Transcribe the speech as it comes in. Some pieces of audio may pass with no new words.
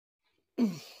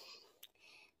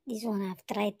This one I've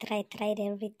tried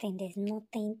everything. There's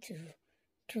nothing to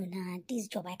do now. This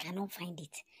job, I cannot find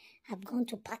it. I've gone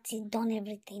to party, done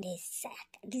everything.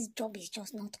 This job is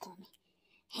just not coming.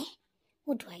 Eh?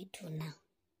 What do I do now?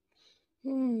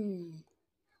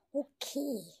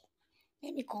 Okay.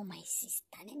 Let me call my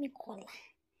sister. Let me call her.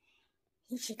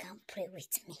 If she can pray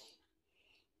with me.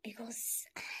 Because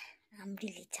I'm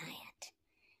really tired.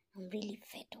 I'm really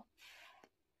fed up.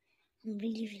 I'm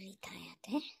really, really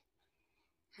tired.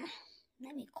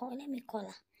 Let me call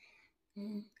her.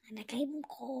 And I can even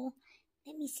call.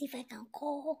 Let me see if I can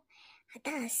call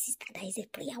that sister that is a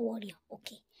prayer warrior.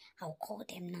 Okay. I'll call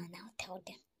them now and I'll tell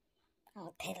them.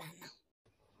 I'll tell her now.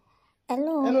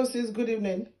 Hello. Hello, sis. Good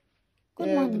evening. Good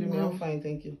morning, good evening. ma'am. I'm fine,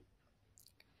 thank you.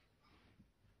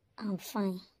 I'm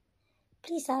fine.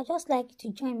 Please, I'd just like you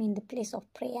to join me in the place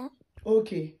of prayer.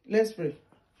 Okay, let's pray.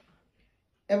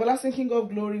 Everlasting King of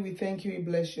glory, we thank you, we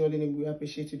bless your name, we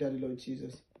appreciate you, Daddy Lord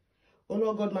Jesus. Oh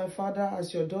Lord God, my Father,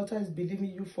 as your daughter is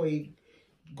believing you for a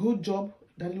good job,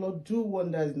 Daddy Lord, do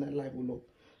wonders in her life, oh Lord.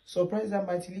 Surprise her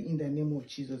mightily in the name of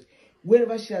Jesus.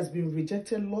 Wherever she has been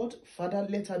rejected, Lord, Father,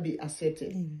 let her be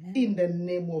accepted. Amen. In the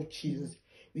name of Jesus.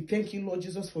 We thank you, Lord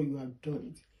Jesus, for you have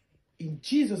done it. In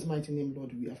Jesus' mighty name,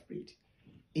 Lord, we have prayed.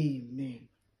 Amen.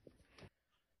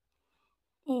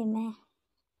 Amen.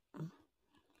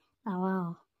 Oh,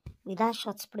 wow. With that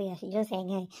short prayer, she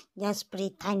just pray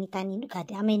tiny. Look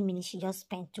at how many minutes she just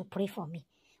spent to pray for me.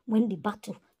 When the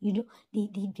battle, the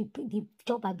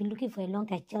job I've been looking for a long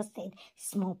time, just said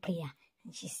small prayer.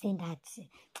 And she's saying that,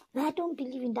 I don't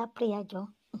believe in that prayer, Joe.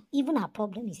 Even her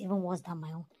problem is even worse than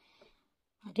my own.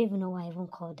 I don't even know why I even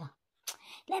called her.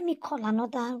 Let me call that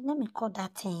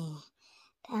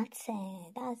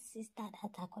sister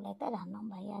that I collected her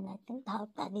number here, and I think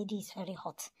that lady is very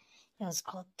hot. Just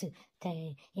called to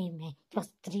the amen.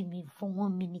 Just 3 minutes for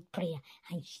 1 minute prayer,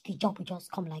 and the job will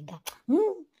just come like that.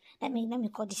 Let me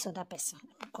call this other person.